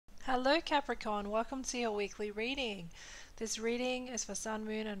Hello Capricorn, welcome to your weekly reading. This reading is for Sun,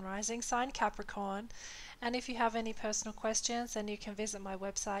 Moon and Rising sign Capricorn, and if you have any personal questions then you can visit my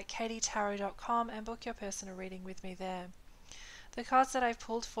website katietarot.com and book your personal reading with me there. The cards that I've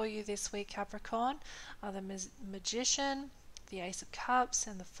pulled for you this week, Capricorn, are the Magician, the Ace of Cups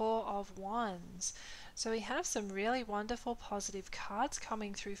and the Four of Wands. So we have some really wonderful positive cards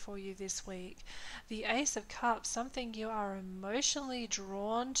coming through for you this week. The Ace of Cups, something you are emotionally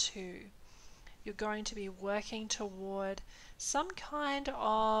drawn to. You're going to be working toward some kind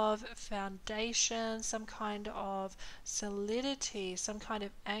of foundation, some kind of solidity, some kind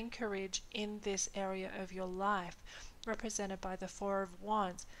of anchorage in this area of your life, represented by the Four of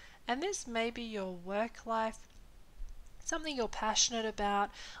Wands. And this may be your work life, something you're passionate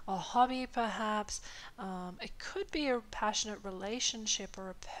about, a hobby perhaps. It could be a passionate relationship or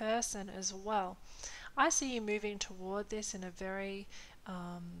a person as well. I see you moving toward this in a very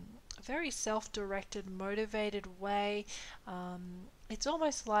self-directed, motivated way. It's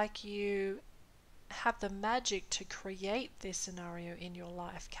almost like you have the magic to create this scenario in your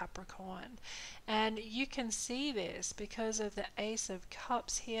life, Capricorn. And you can see this because of the Ace of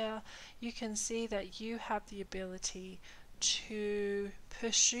Cups here. You can see that you have the ability to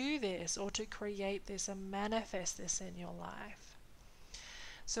pursue this or to create this and manifest this in your life.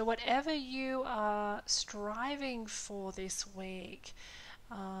 So whatever you are striving for this week,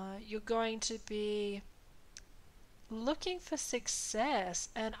 you're going to be looking for success,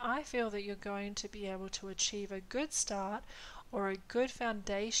 and I feel that you're going to be able to achieve a good start or a good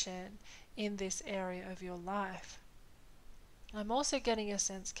foundation in this area of your life. I'm also getting a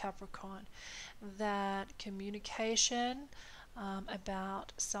sense, Capricorn, that communication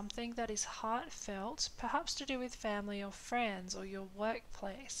about something that is heartfelt, perhaps to do with family or friends or your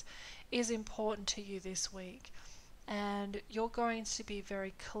workplace, is important to you this week. And you're going to be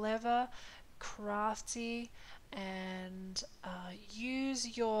very clever, crafty, and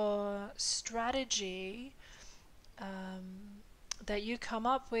use your strategy that you come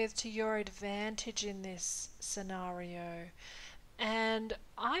up with to your advantage in this scenario. And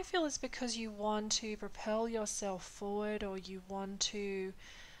I feel it's because you want to propel yourself forward, or you want to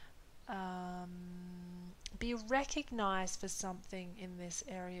be recognized for something in this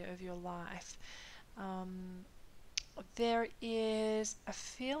area of your life. There is a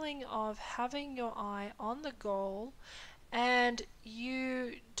feeling of having your eye on the goal and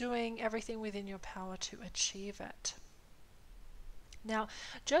you doing everything within your power to achieve it. Now,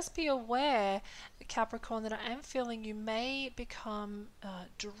 just be aware, Capricorn, that I am feeling you may become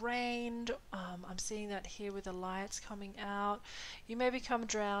drained. I'm seeing that here with the lights coming out. You may become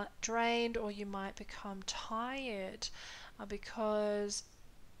drained, or you might become tired because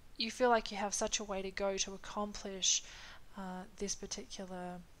you feel like you have such a way to go to accomplish this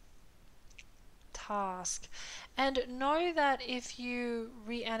particular task. And know that if you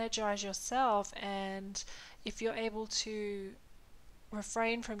re-energize yourself, and if you're able to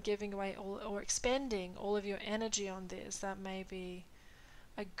refrain from giving away or expending all of your energy on this, that may be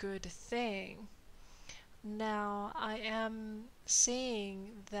a good thing. Now, I am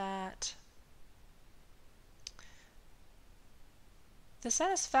seeing that the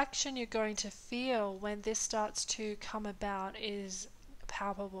satisfaction you're going to feel when this starts to come about is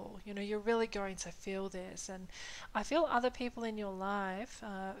palpable. You know, you're really going to feel this. And I feel other people in your life,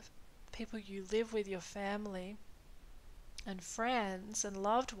 people you live with, your family and friends and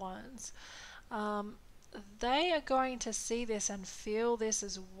loved ones, they are going to see this and feel this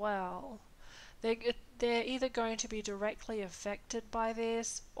as well. They're either going to be directly affected by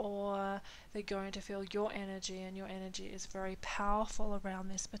this, or they're going to feel your energy, and your energy is very powerful around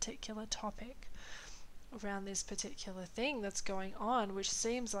this particular topic, around this particular thing that's going on, which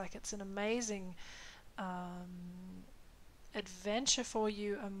seems like it's an amazing adventure for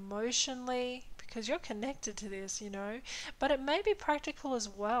you emotionally, because you're connected to this, you know. But it may be practical as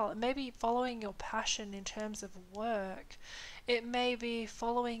well. It may be following your passion in terms of work. It may be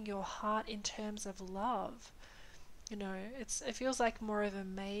following your heart in terms of love. You know, it feels like more of a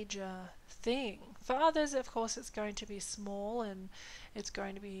major thing. For others, of course, it's going to be small, and it's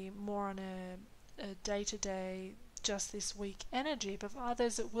going to be more on a day-to-day, just this week energy. But for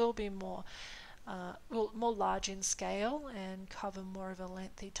others, it will be more large in scale and cover more of a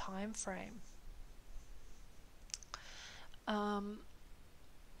lengthy time frame. I'm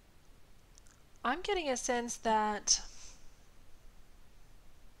getting a sense that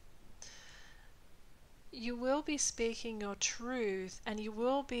you will be speaking your truth, and you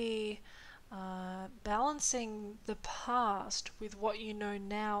will be balancing the past with what you know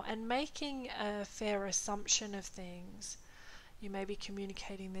now, and making a fair assumption of things. You may be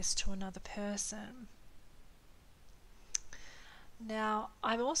communicating this to another person. Now,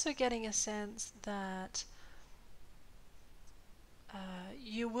 I'm also getting a sense that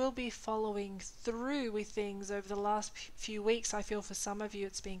you will be following through with things over the last few weeks. I feel for some of you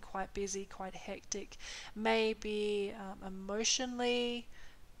it's been quite busy, quite hectic, maybe emotionally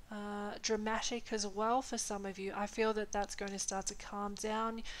dramatic as well for some of you. I feel that that's going to start to calm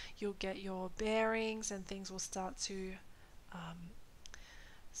down. You'll get your bearings and things will start to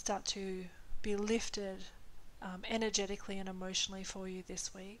be lifted energetically and emotionally for you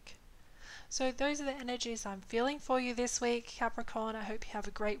this week. So those are the energies I'm feeling for you this week, Capricorn. I hope you have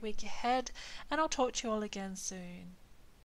a great week ahead, and I'll talk to you all again soon.